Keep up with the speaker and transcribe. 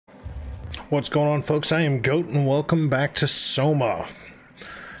What's going on, folks? I am Goat and welcome back to SOMA.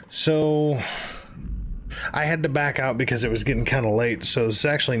 So I had to back out because it was getting kind of late, so it's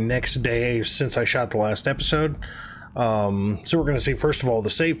actually next day since I shot the last episode. So we're going to see first of all the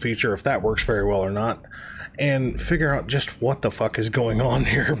save feature, if that works very well or not, and figure out just what the fuck is going on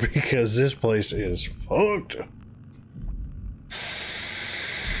here, because this place is fucked.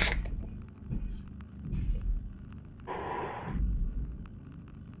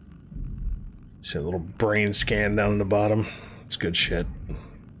 See a little brain scan down the bottom. It's good shit.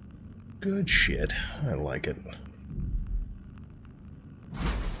 Good shit. I like it.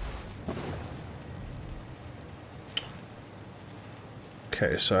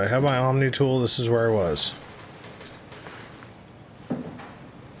 Okay, so I have my Omni tool. This is where I was.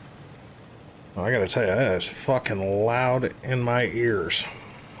 Oh, I gotta tell you, that is fucking loud in my ears.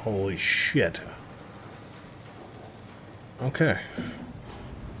 Holy shit. Okay.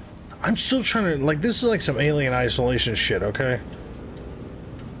 I'm still trying to, like, this is like some alien isolation shit, okay?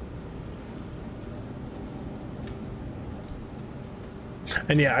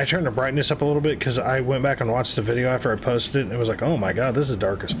 And yeah, I turned the brightness up a little bit because I went back and watched the video after I posted it and it was like, oh my god, this is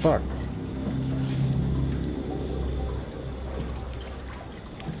dark as fuck.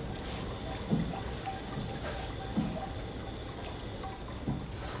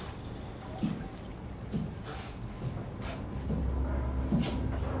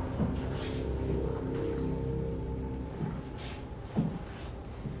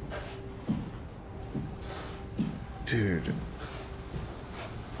 Dude.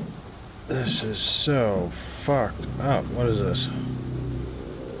 This is so fucked up. What is this?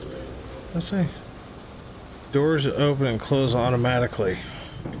 Let's see. Doors open and close automatically.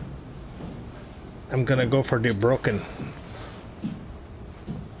 I'm gonna go for the broken.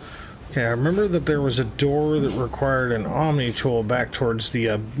 Okay, I remember that there was a door that required an Omni tool back towards the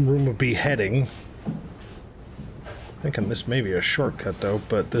room of beheading. Thinking this may be a shortcut though,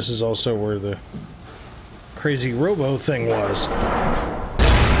 but this is also where the crazy robo thing was.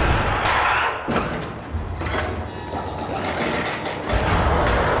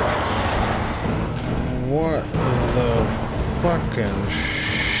 What the fucking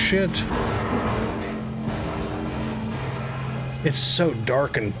shit? It's so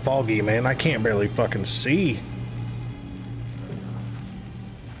dark and foggy, man. I can't barely fucking see.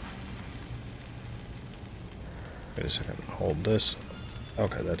 Wait a second. Hold this.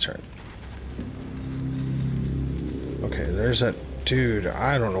 Okay, that's right. Okay, there's that dude.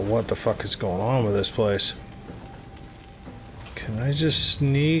 I don't know what the fuck is going on with this place. Can I just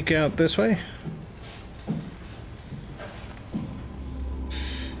sneak out this way?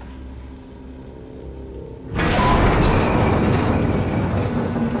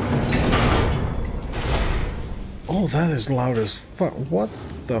 Oh, that is loud as fuck. What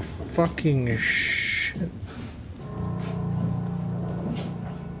the fucking shit?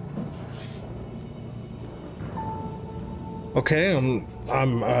 Okay,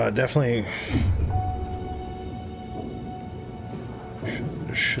 I'm definitely...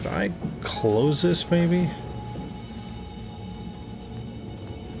 Should I close this, maybe?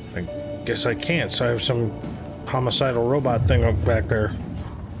 I guess I can't, so I have some homicidal robot thing up back there.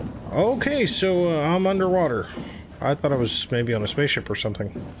 Okay, so I'm underwater. I thought I was maybe on a spaceship or something.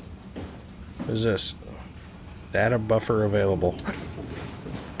 What is this? Data buffer available.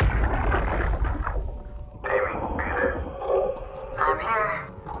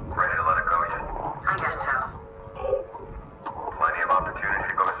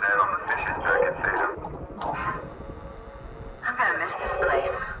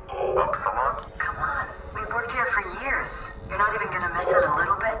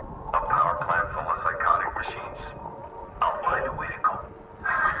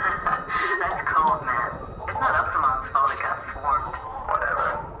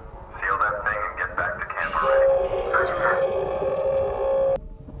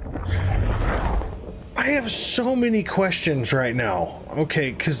 I have so many questions right now.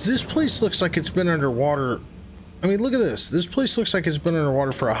 Okay, because this place looks like it's been underwater. I mean, look at this. This place looks like it's been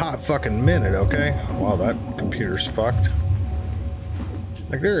underwater for a hot fucking minute, okay? Wow, that computer's fucked.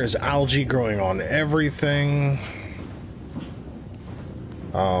 Like, there is algae growing on everything.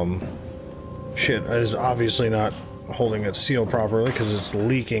 Shit is obviously not holding its seal properly because it's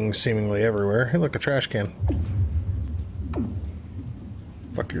leaking seemingly everywhere. Hey, look, a trash can.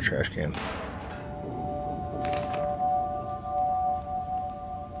 Fuck your trash can.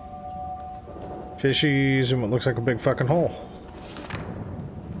 Fishies and what looks like a big fucking hole.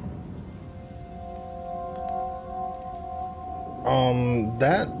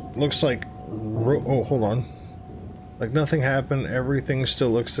 That looks like... Oh, hold on. Like nothing happened, everything still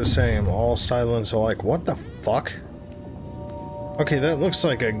looks the same. All silence alike. What the fuck? Okay, that looks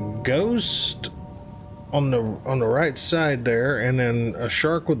like a ghost on the right side there, and then a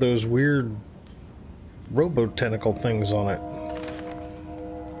shark with those weird robo-tentacle things on it.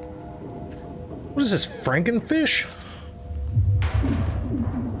 What is this, Frankenfish?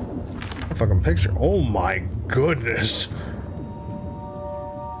 A fucking picture. Oh my goodness.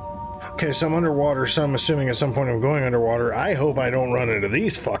 Okay, so I'm underwater, so I'm assuming at some point I'm going underwater. I hope I don't run into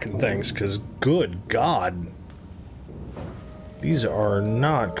these fucking things, because good God. These are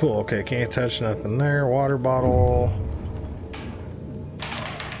not cool. Okay, can't touch nothing there. Water bottle.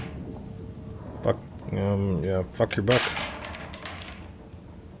 Fuck, yeah, fuck your buck.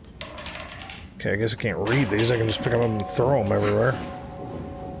 Okay, I guess I can't read these. I can just pick them up and throw them everywhere.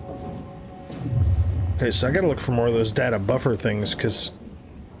 Okay, so I gotta look for more of those data buffer things, because...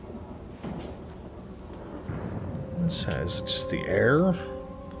 What's that? Is it just the air?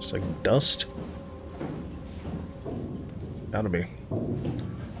 It's like dust? Gotta be.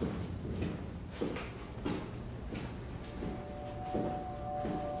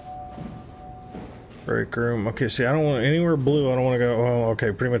 Break room. Okay, see, I don't want anywhere blue. I don't want to go. Oh,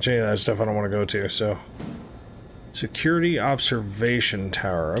 okay, pretty much any of that stuff I don't want to go to. So, security observation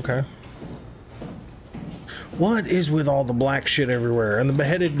tower. Okay. What is with all the black shit everywhere and the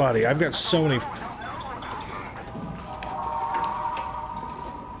beheaded body? I've got so many.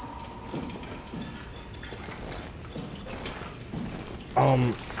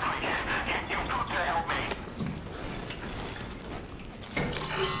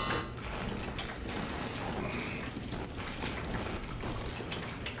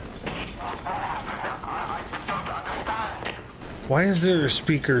 Why is there a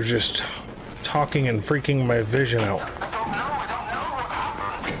speaker just talking and freaking my vision out?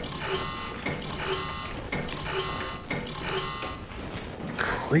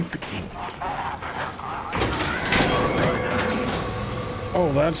 Creepy.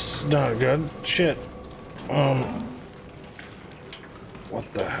 Oh, that's not good. Shit.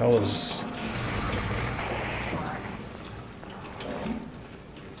 What the hell is...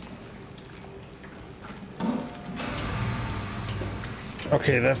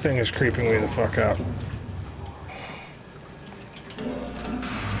 Okay, that thing is creeping me the fuck out.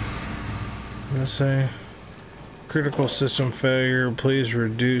 Let's say critical system failure. Please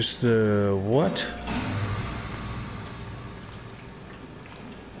reduce the what?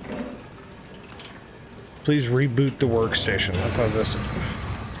 Please reboot the workstation. I thought this.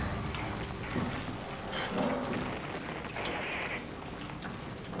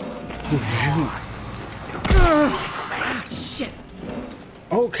 Shit.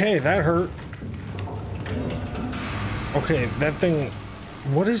 Okay, that hurt. Okay, that thing...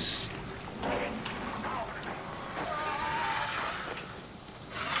 What is...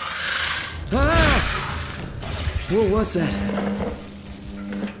 Ah! What was that?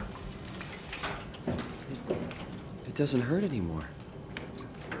 It doesn't hurt anymore.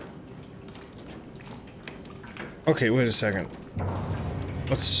 Okay, wait a second.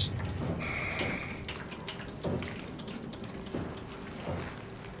 Let's...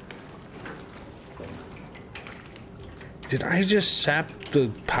 Did I just sap the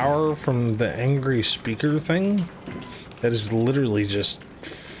power from the angry speaker thing? That is literally just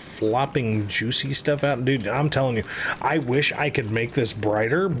flopping juicy stuff out. Dude, I'm telling you, I wish I could make this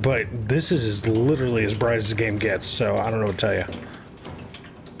brighter, but this is literally as bright as the game gets, so I don't know what to tell you.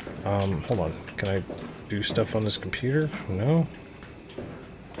 Hold on. Can I do stuff on this computer? No?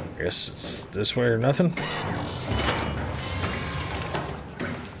 I guess it's this way or nothing?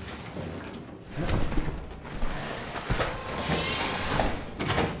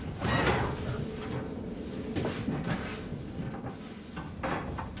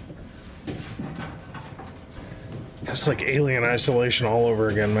 It's like Alien Isolation all over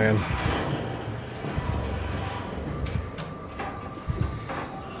again, man.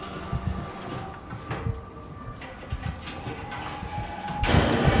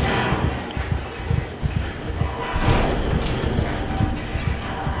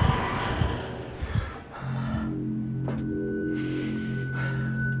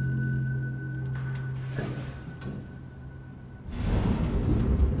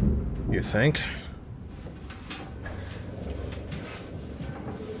 You think?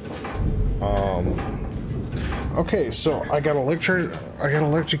 Okay, so I got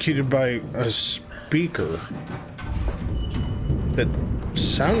electrocuted by a speaker that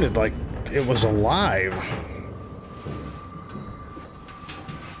sounded like it was alive.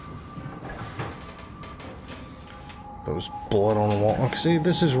 There was blood on the wall. Okay, see,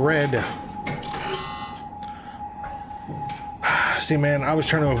 this is red. See, man, I was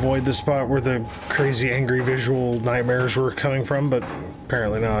trying to avoid the spot where the crazy, angry visual nightmares were coming from, but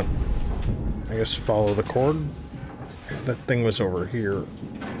apparently not. I guess follow the cord. That thing was over here.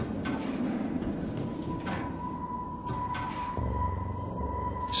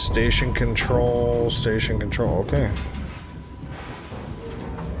 Station control, okay.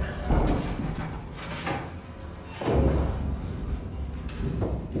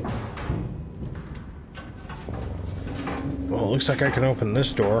 Well, it looks like I can open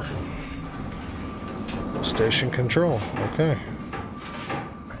this door. Station control, okay.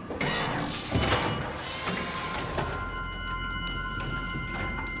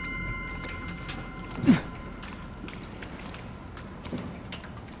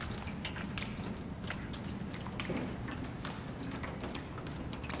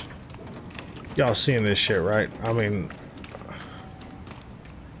 Y'all seeing this shit, right? I mean...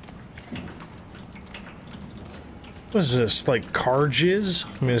 What is this, like car jizz?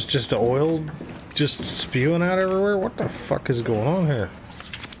 I mean, it's just oil just spewing out everywhere? What the fuck is going on here?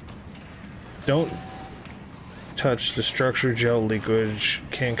 Don't touch the structure gel leakage.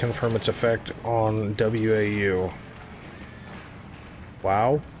 Can't confirm its effect on WAU.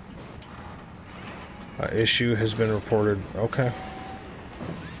 Wow. Issue has been reported. Okay.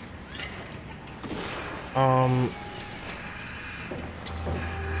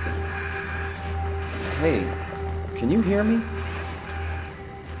 Hey, can you hear me?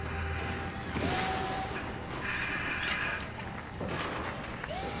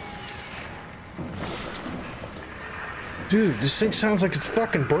 Dude, this thing sounds like it's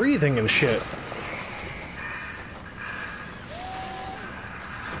fucking breathing and shit.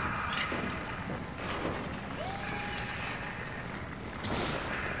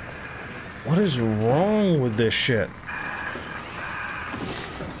 What is wrong with this shit?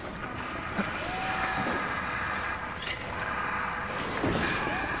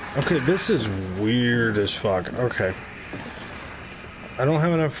 Okay, this is weird as fuck. Okay. I don't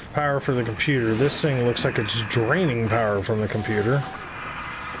have enough power for the computer. This thing looks like it's draining power from the computer.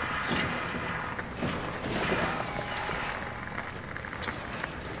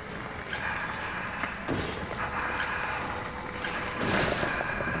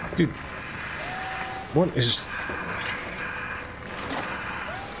 Dude. What is...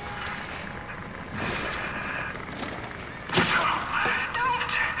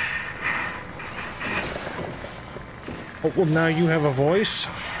 Oh, well, now you have a voice?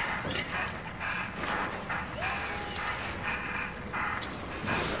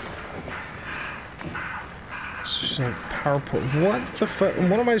 It's just a PowerPoint. What the fuck?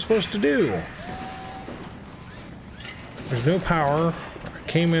 What am I supposed to do? There's no power. I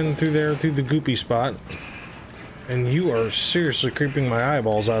came in through there, through the goopy spot. And you are seriously creeping my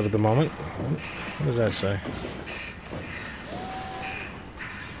eyeballs out at the moment. What does that say?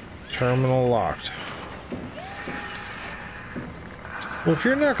 Terminal locked. Well, if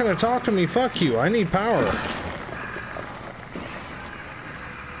you're not going to talk to me, fuck you. I need power.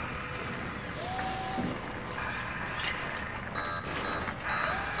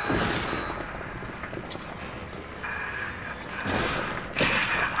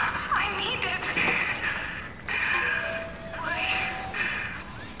 I need it.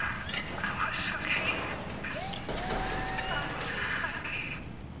 I was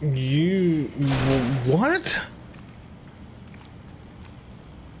okay. You... what?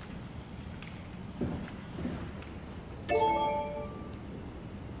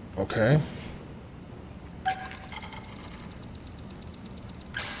 Okay.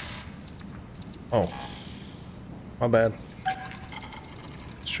 Oh. My bad.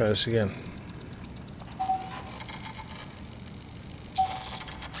 Let's try this again.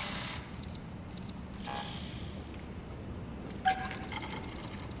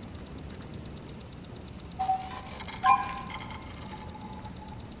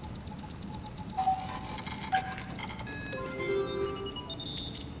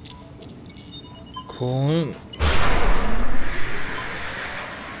 Coolant.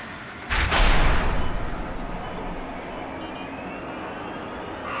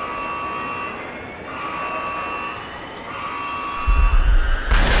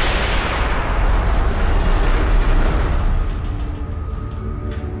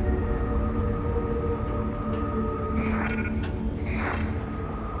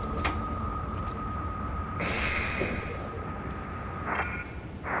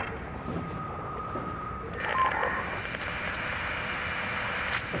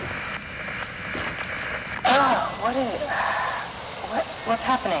 What's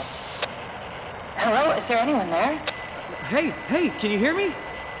happening? Hello? Is there anyone there? Hey, can you hear me?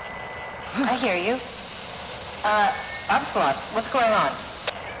 I hear you. Upslot, what's going on?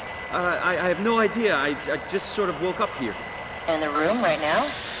 I have no idea. I just sort of woke up here. In the room right now?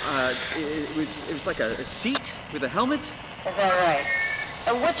 It was like a seat with a helmet. Is that right?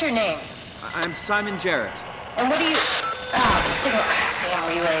 What's your name? I'm Simon Jarrett. And what do you... signal... Damn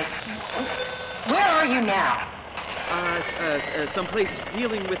relays. Where are you now? Someplace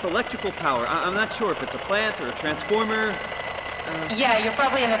dealing with electrical power. I'm not sure if it's a plant or a transformer. Yeah, you're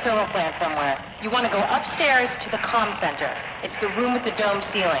probably in the thermal plant somewhere. You want to go upstairs to the comm center. It's the room with the dome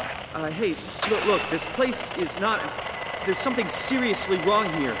ceiling. Hey, look, this place is not... There's something seriously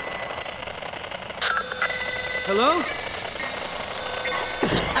wrong here. Hello?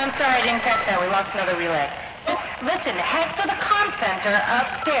 I'm sorry, I didn't catch that. We lost another relay. Just listen, head for the comm center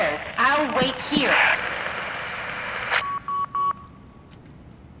upstairs. I'll wait here.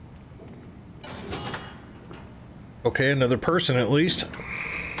 Okay, another person at least.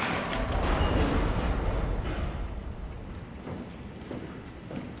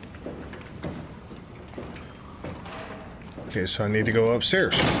 Okay, so I need to go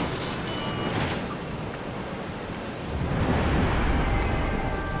upstairs.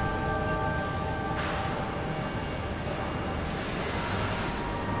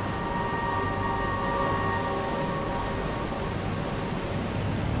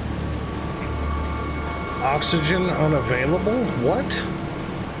 Oxygen unavailable? What?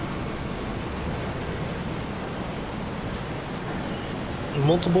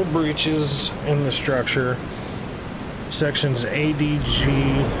 Multiple breaches in the structure. Sections A, D, G,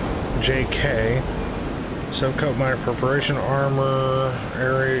 J, K. Subcoat minor perforation, armor,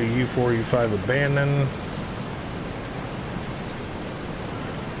 area U4, U5 abandoned.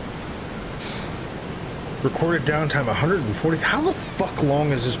 Recorded downtime 140. How the fuck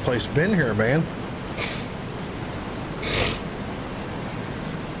long has this place been here, man?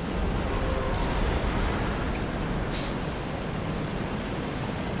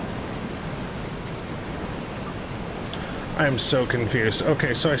 I am so confused.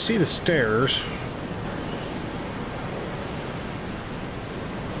 Okay, so I see the stairs.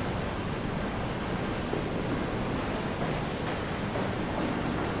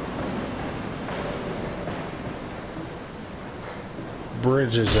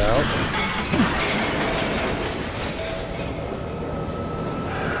 Bridge is out.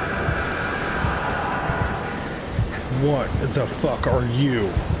 What the fuck are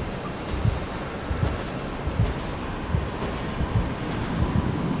you?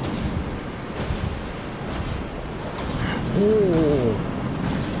 Oh.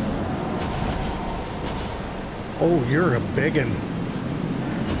 Oh, you're a biggin'.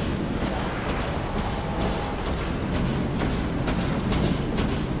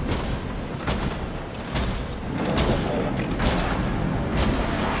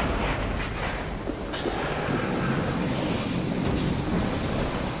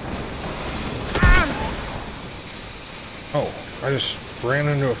 Oh, I just ran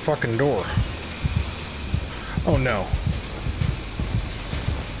into a fucking door. Oh no.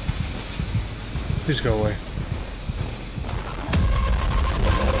 Please go away.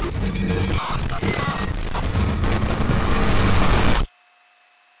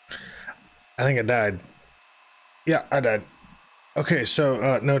 I think I died. Yeah, I died. Okay,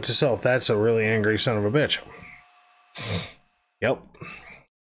 so, note to self, that's a really angry son of a bitch. Yep.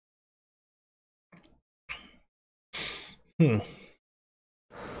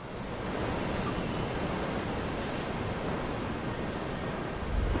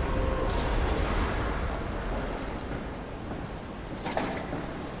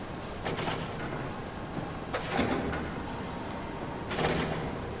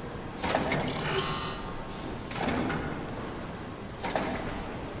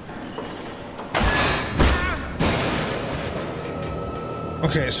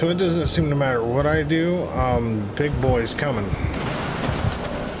 Okay, so it doesn't seem to matter what I do. Big boy's coming.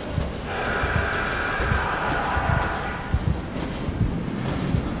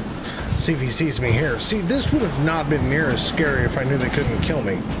 See if he sees me here. See, this would have not been near as scary if I knew they couldn't kill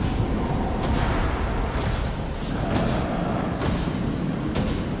me.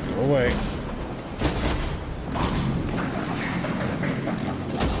 Go away.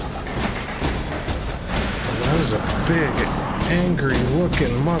 That was a big, angry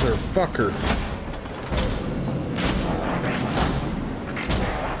looking motherfucker.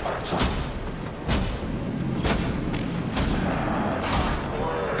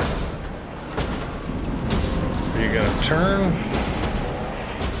 Are you gonna turn?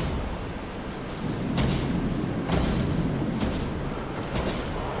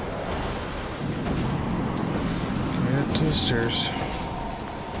 Get to the stairs.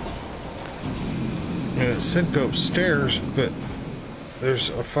 mean, it said go upstairs, but there's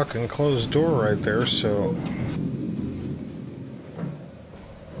a fucking closed door right there, so...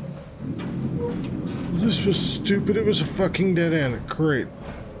 This was stupid. It was a fucking dead end. Great.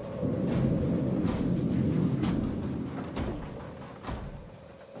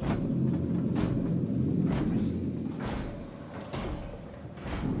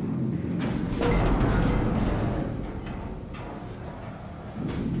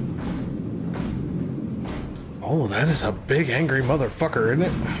 Oh, that is a big angry motherfucker, isn't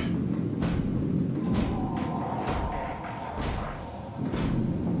it?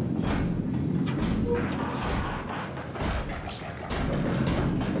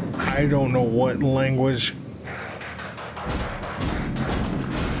 I don't know what language.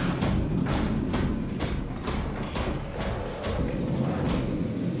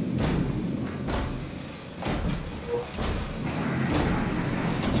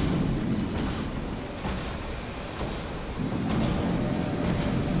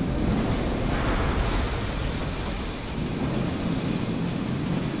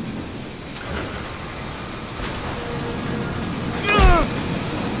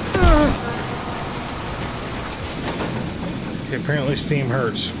 Apparently steam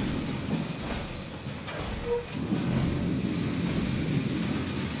hurts.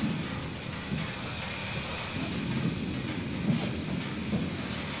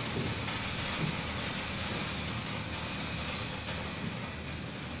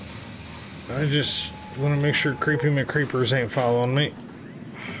 I just want to make sure Creepy McCreepers ain't following me.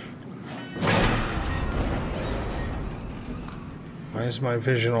 Why is my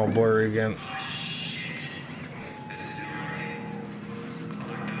vision all blurry again?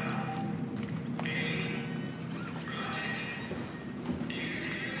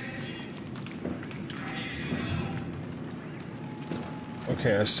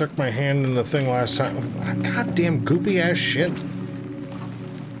 Okay, I stuck my hand in the thing last time. Goddamn goopy ass shit.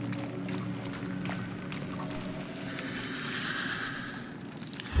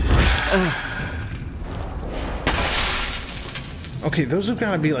 Okay, those have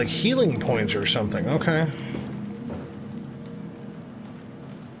got to be like healing points or something. Okay.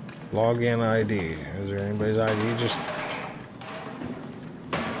 Login ID. Is there anybody's ID? Just...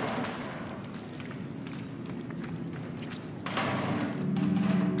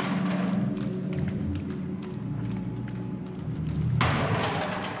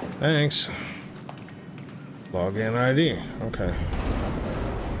 Thanks. Login ID. Okay.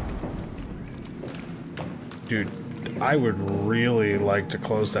 Dude, I would really like to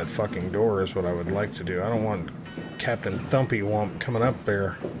close that fucking door is what I would like to do. I don't want Captain Thumpy Wump coming up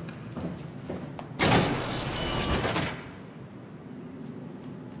there.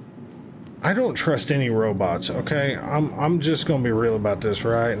 I don't trust any robots, okay? I'm just gonna be real about this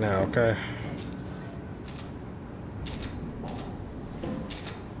right now, okay?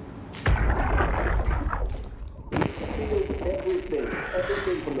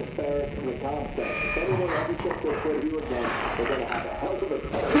 Everything from the ferrets to the concept. If anyone ever gets their foot you again, they're gonna have a hell of a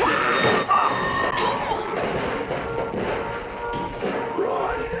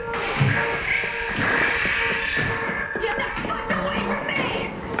Get the fuck away from me!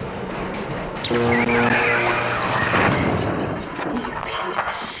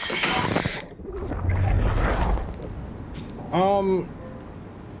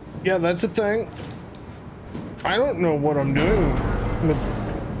 Yeah, that's a thing. I don't know what I'm doing with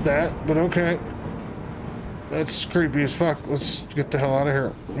that, but okay. That's creepy as fuck. Let's get the hell out of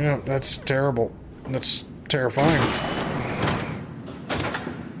here. Yeah, that's terrible. That's terrifying.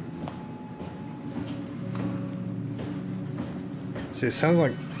 See, it sounds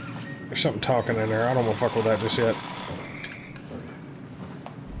like there's something talking in there. I don't want to fuck with that just yet.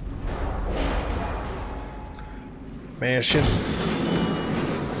 Man, shit.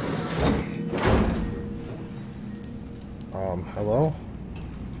 Hello?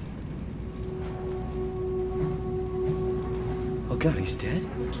 Oh god, he's dead?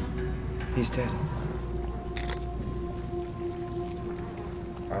 He's dead.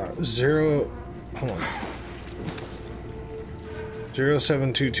 Hold on.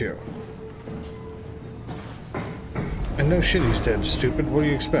 0722. And no shit, he's dead, stupid. What do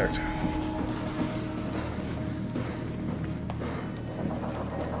you expect?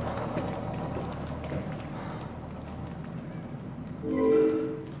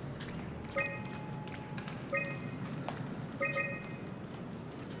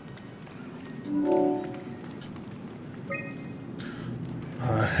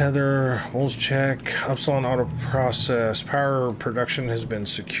 Heather, Wolves check, Upsilon auto process, power production has been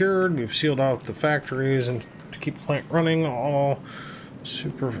secured. We've sealed off the factories and to keep the plant running. All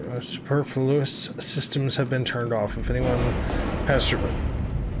Superfluous systems have been turned off. If anyone has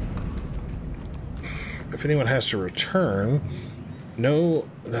to return, know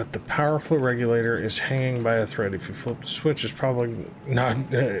that the power flow regulator is hanging by a thread. If you flip the switch, it's probably not.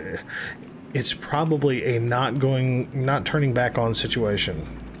 It's probably a not turning back on situation.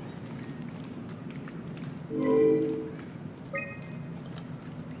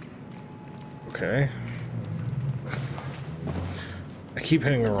 Okay. I keep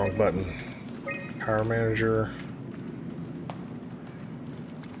hitting the wrong button. Power manager.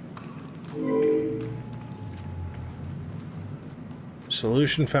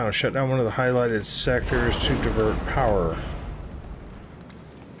 Solution found. Shut down one of the highlighted sectors to divert power.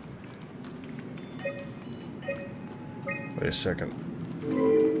 Wait a second.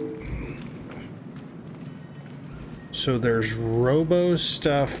 So there's robo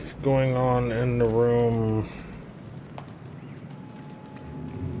stuff going on in the room.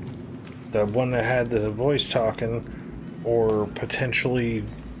 The one that had the voice talking, or potentially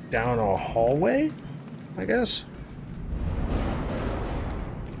down a hallway, I guess.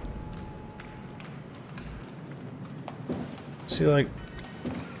 See, like,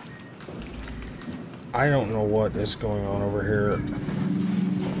 I don't know what is going on over here.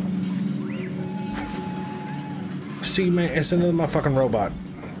 See, man, it's another motherfucking robot.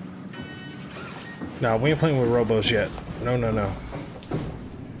 No, we ain't playing with robos yet. No, no, no.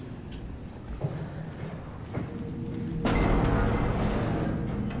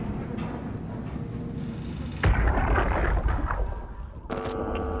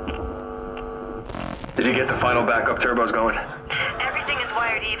 Did you get the final backup turbos going? Everything is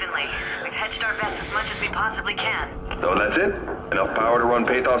wired evenly. We've hedged our bets as much as we possibly can. So that's it? Enough power to run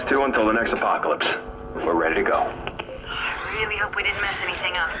Pathos 2 until the next apocalypse. We're ready to go. I really hope we didn't mess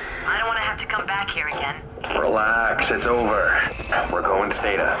anything up. I don't want to have to come back here again. Relax, it's over. We're going to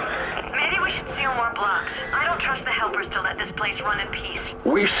Theta. Maybe we should seal more blocks. I don't trust the helpers to let this place run in peace.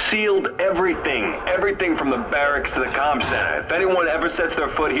 We've sealed everything. Everything from the barracks to the comm center. If anyone ever sets their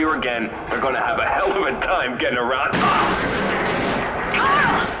foot here again, they're going to have a hell of a time getting around.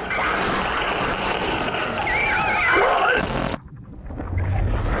 Carl!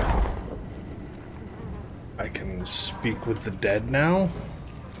 I can speak with the dead now.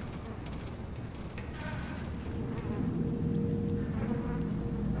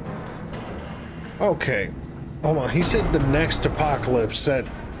 Okay, hold on. He said the next apocalypse. That,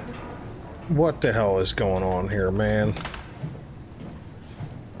 what the hell is going on here, man?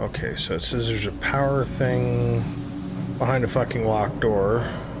 Okay, so it says there's a power thing behind a fucking locked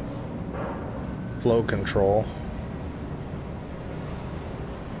door. Flow control.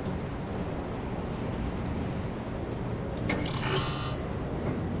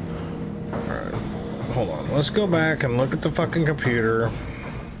 Alright, hold on. Let's go back and look at the fucking computer.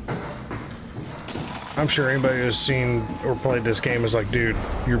 I'm sure anybody who's seen or played this game is like, dude,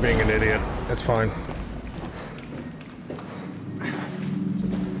 you're being an idiot. It's fine.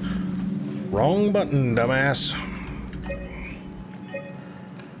 Wrong button, dumbass.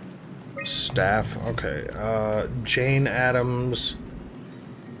 Staff, okay. Jane Addams,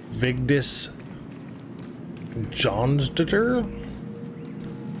 Vigdis Johnsdotter,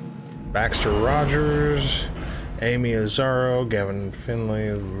 Baxter Rogers, Amy Azzaro, Gavin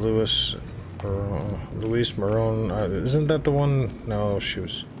Finley, Luis Marone. Isn't that the one? No, she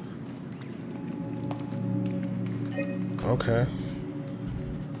was. Okay.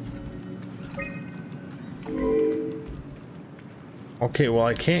 Okay, well,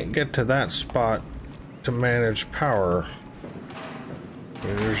 I can't get to that spot to manage power.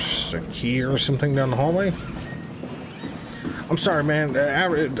 There's a key or something down the hallway? I'm sorry, man.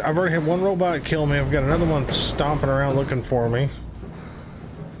 I've already had one robot kill me. I've got another one stomping around looking for me.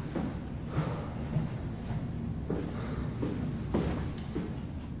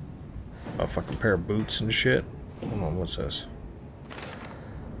 A fucking pair of boots and shit. Hold on, what's this?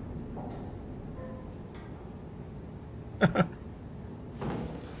 We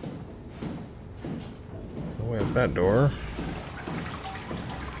have that door.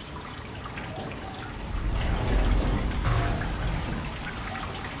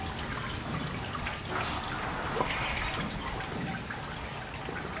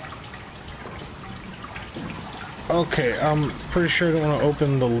 Okay, I'm pretty sure I don't want to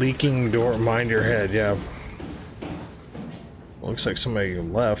open the leaking door. Mind your head, yeah. Looks like somebody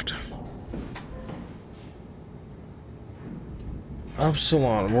left.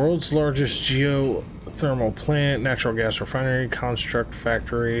 Upsilon, world's largest geothermal plant, natural gas refinery, construct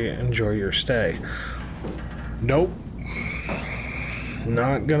factory. Enjoy your stay. Nope.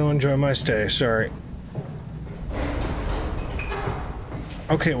 Not gonna enjoy my stay, sorry.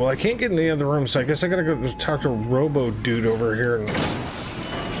 Okay, well I can't get in the other room, so I guess I gotta go talk to Robo Dude over here. And...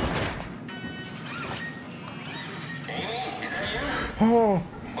 Oh.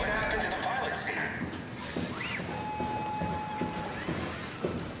 What happened to the pilot seat?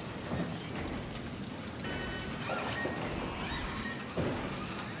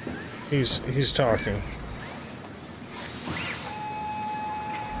 He's talking.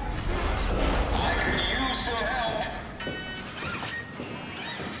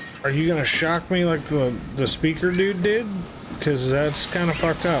 Are you gonna shock me like the speaker dude did? Because that's kind of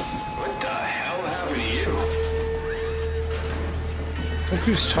fucked up. What the hell happened to you? Look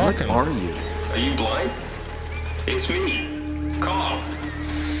who's talking. What are you? Are you blind? It's me. Carl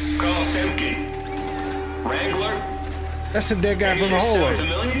Semkin. Wrangler? That's the dead guy from the Sound hallway.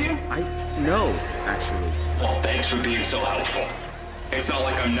 familiar to you? No, actually. Well, thanks for being so helpful. It's not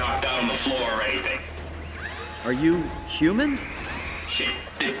like I'm knocked out on the floor or anything. Are you human? Shit,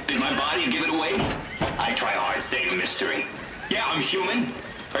 did my body give it away? I try hard to save a mystery. Yeah, I'm human.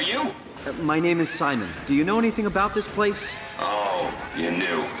 Are you? My name is Simon. Do you know anything about this place? Oh, you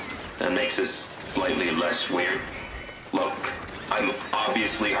knew. That makes this slightly less weird. Look, I'm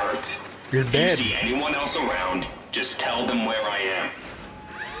obviously hurt. You're If dead. you see anyone else around, just tell them where I am.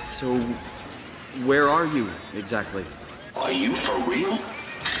 So, where are you exactly? Are you for real?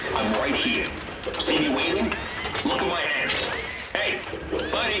 I'm right here. See me waiting? Look at my hands. Hey,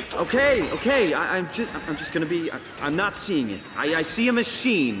 buddy. Okay. I'm just gonna be. I'm not seeing it. I see a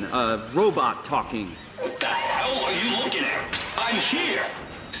machine, a robot talking. What the hell are you looking at? I'm here.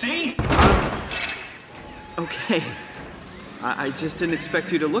 See? Okay. I just didn't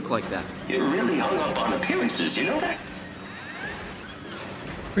expect you to look like that. You're really hung up on appearances, you know that?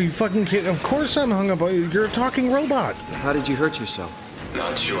 Are you fucking kidding? Of course I'm hung up on you. You're a talking robot. How did you hurt yourself?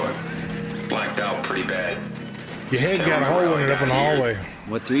 Not sure. Blacked out pretty bad. Your head got a hole in it up in the hallway.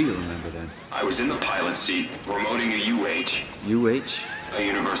 What do you remember then? I was in the pilot seat, remoting a UH. UH? A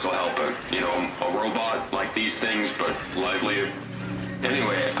universal helper. You know, a robot like these things, but livelier.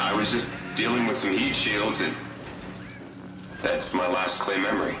 Anyway, I was just dealing with some heat shields and... that's my last clear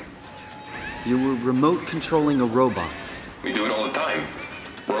memory. You were remote controlling a robot. We do it all the time.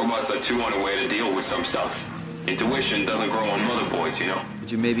 Robots are too unaware to deal with some stuff. Intuition doesn't grow on motherboards, you know?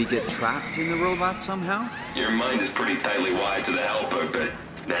 Did you maybe get trapped in the robot somehow? Your mind is pretty tightly wired to the helper, but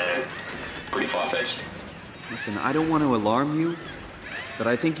nah, pretty far-fetched. Listen, I don't want to alarm you, but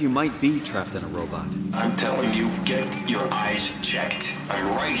I think you might be trapped in a robot. I'm telling you, get your eyes checked. I'm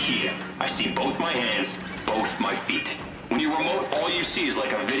right here. I see both my hands, both my feet. When you remote, all you see is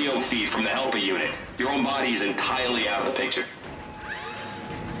like a video feed from the helper unit. Your own body is entirely out of the picture.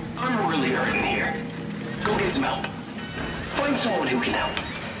 I'm really hurting here. Go get some help. Find someone who can help.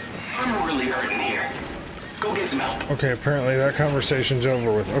 I'm really hurting here. Go get some help. Okay, apparently that conversation's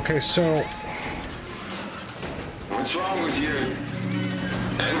over with. Okay, so... What's wrong with your...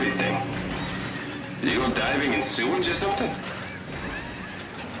 everything? Did you go diving in sewage or something?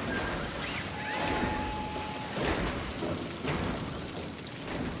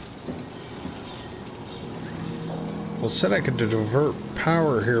 Well, it said I could divert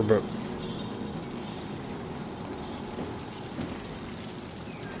power here, but...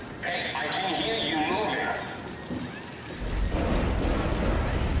 Hey, I can hear you moving.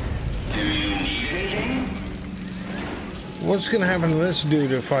 Do you need anything? What's gonna happen to this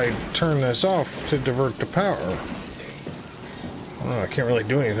dude if I turn this off to divert the power? Well, I can't really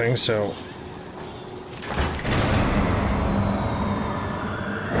do anything, so...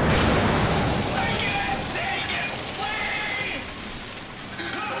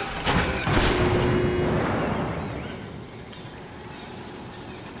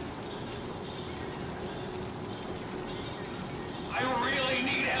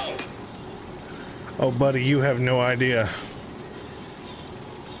 Oh, buddy, you have no idea.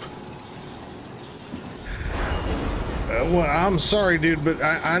 Well, I'm sorry, dude, but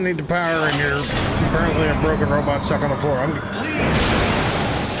I need the power, and you're apparently a broken robot stuck on the floor.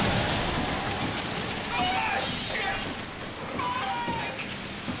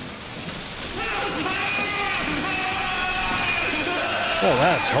 Oh,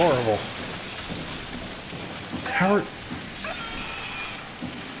 that's horrible. Howard...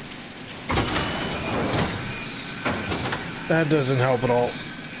 That doesn't help at all.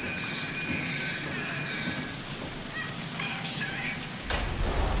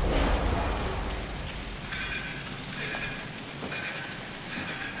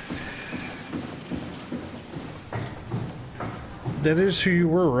 That is who you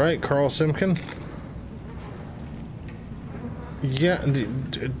were, right, Carl Simpkin? Yeah,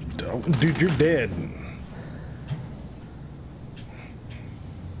 dude, you're dead.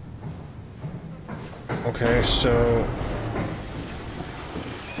 Okay, so...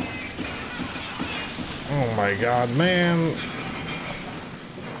 Oh my god, man.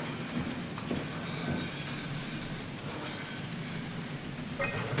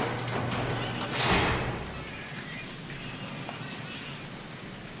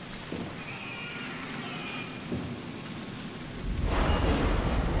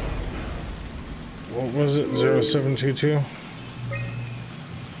 What was it? 0722?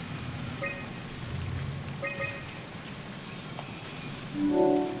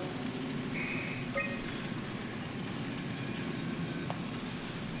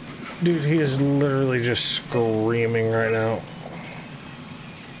 Dude, he is literally just screaming right now.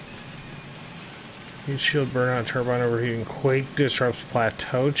 Heat shield burnout, turbine overheating, quake disrupts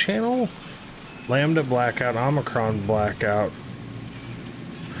plateau channel, lambda blackout, omicron blackout.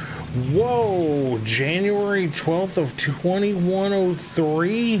 Whoa! January 12th of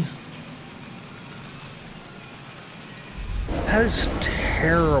 2103? That is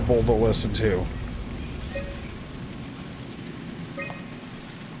terrible to listen to.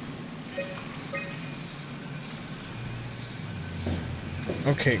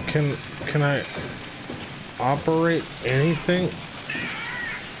 Okay, can I operate anything?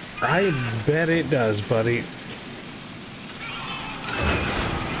 I bet it does, buddy.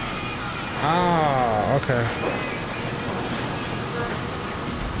 Ah, okay.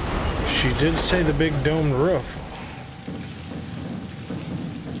 She did say the big domed roof.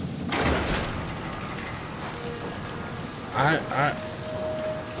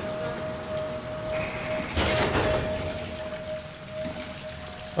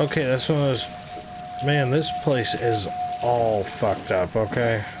 Okay, that's one of those... Man, this place is all fucked up,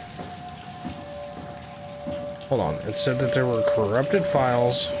 okay? Hold on, it said that there were corrupted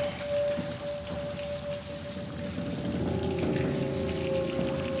files.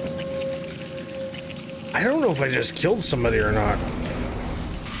 I don't know if I just killed somebody or not.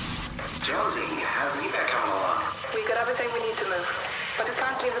 Jonesy, how's the evac coming along? We got everything we need to move, but we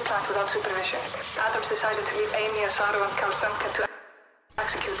can't leave the plant without supervision. Adams decided to leave Amy, Asaro, and Kalsanka to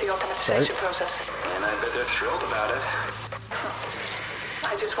execute the automatization process. And I bet they're thrilled about it.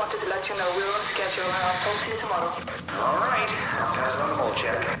 I just wanted to let you know we're on schedule, and I'll talk to you tomorrow. All right, I'll pass it on the whole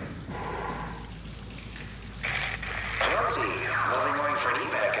check. Jonesy, lovely morning for an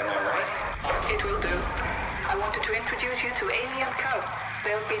evac, am I right? It will do. I wanted to introduce you to Amy and Cal.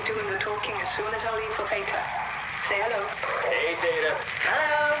 They'll be doing the talking as soon as I leave for Theta. Say hello. Hey, Theta.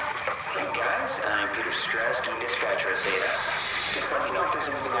 Hello. Hey, guys. I'm Peter Strasky, dispatcher at Theta. Just let me know if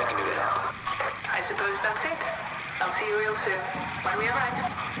there's anything I can do to help. I suppose that's it. I'll see you real soon, when we arrive.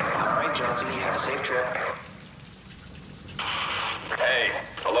 All right, Jonesy. Have a safe trip. Hey,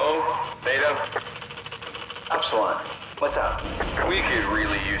 hello? Theta? Upsilon. What's up? We could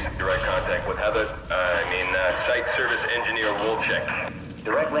really use direct contact with Heather. Site service engineer Wolchek.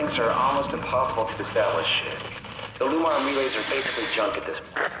 Direct links are almost impossible to establish. The Lumar relays are basically junk at this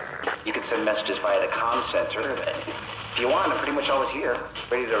point. You can send messages via the comm center. If you want, I'm pretty much always here,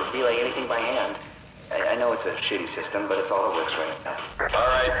 ready to relay anything by hand. I know it's a shitty system, but it's all that works right now. All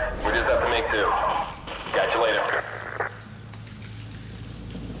right, we just have to make do. Catch you later.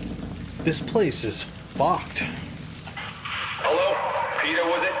 This place is fucked. Hello? Peter,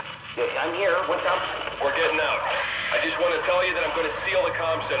 was it? Yeah, I'm here. What's up? We're getting out. I just want to tell you that I'm going to seal the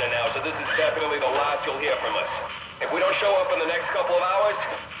comm center now, so this is definitely the last you'll hear from us. If we don't show up in the next couple of hours,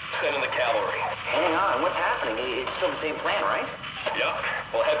 send in the cavalry. Hang on. What's happening? It's still the same plan, right? Yep.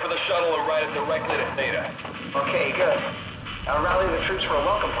 We'll head for the shuttle and ride it directly to Theta. Okay, good. I'll rally the troops for a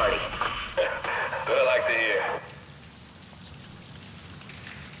welcome party. Good, I like to hear.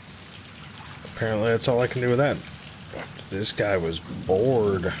 Apparently that's all I can do with that. This guy was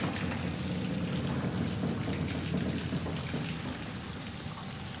bored.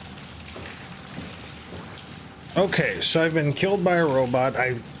 Okay, so I've been killed by a robot.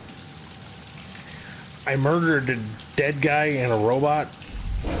 I murdered a dead guy in a robot.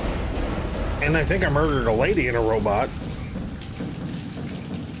 And I think I murdered a lady in a robot.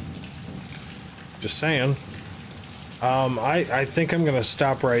 Just saying. I think I'm gonna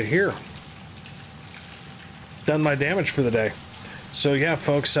stop right here. Done my damage for the day. So yeah,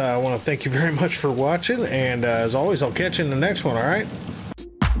 folks, I want to thank you very much for watching, and as always, I'll catch you in the next one, all right?